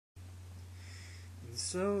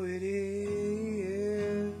so it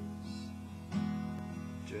is,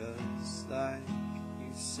 just like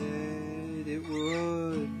you said it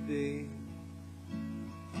would be.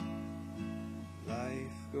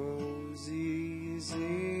 Life goes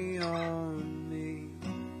easy on me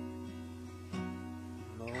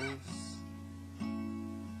most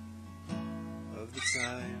of the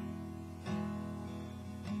time.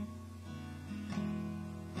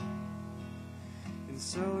 And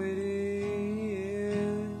so it is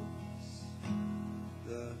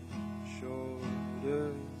the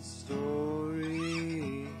shorter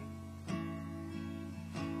story.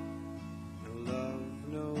 No love,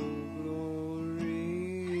 no glory,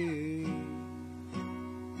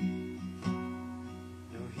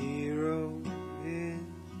 no hero in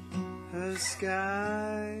her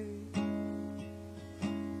sky.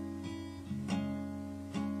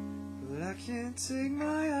 But I can't take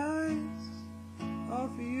my eyes off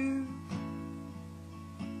of you.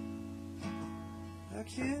 I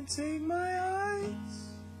can't take my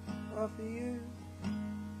eyes off of you.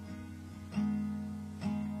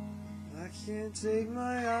 I can't take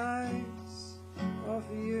my eyes off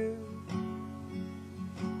of you.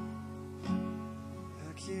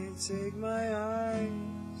 I can't take my eyes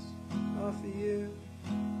off of you.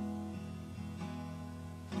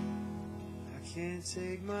 I can't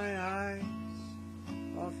take my eyes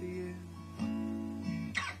off of you.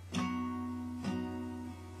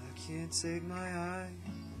 I can't take my eyes.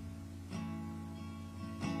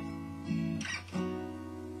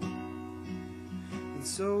 And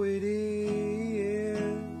so it is,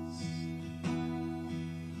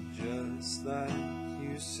 just like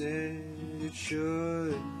you said it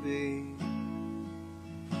should be.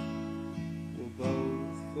 We'll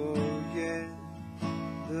both forget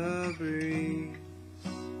the breeze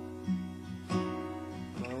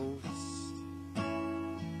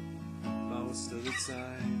most of the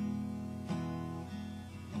time.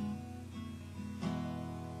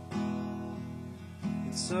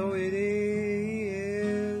 And so it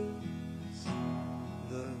is,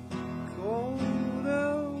 the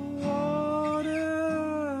colder water,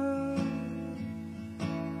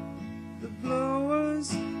 the blower's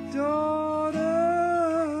daughter,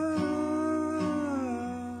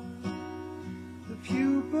 the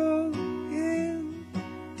pupil in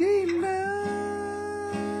Damien.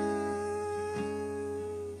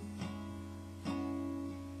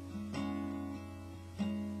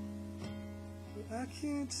 I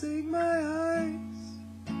can't take my eyes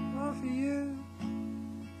off of you.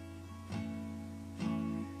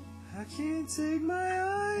 I can't take my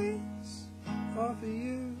eyes off of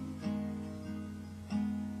you.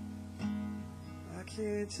 I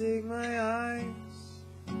can't take my eyes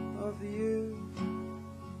off of you.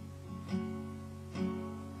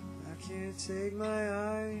 I can't take my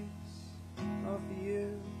eyes off of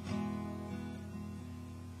you.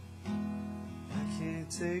 I can't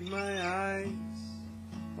take my eyes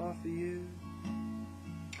off of you.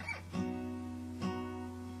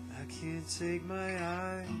 I can't take my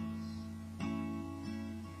eyes.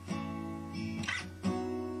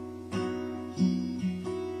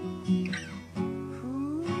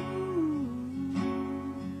 Ooh,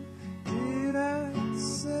 did I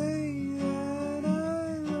say that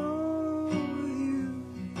I love you?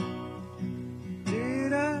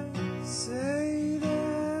 Did I say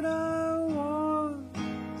that I want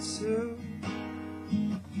to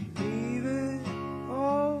leave it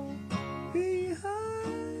all behind?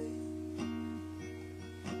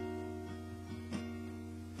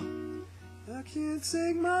 I can't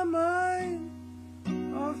take my mind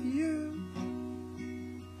off you.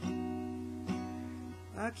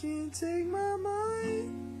 I can't take my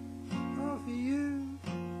mind off of you.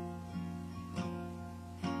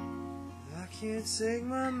 I can't take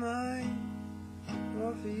my mind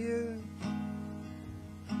off of you.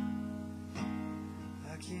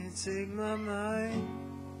 I can't take my mind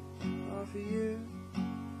off of you.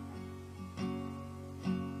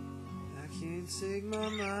 I can't take my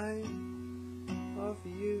mind off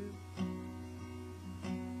of you.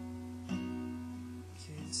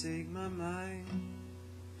 Can't take my mind,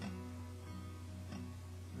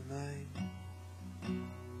 my mind,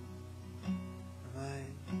 my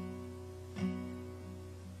mind.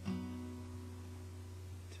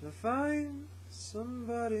 Till I find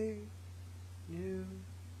somebody new.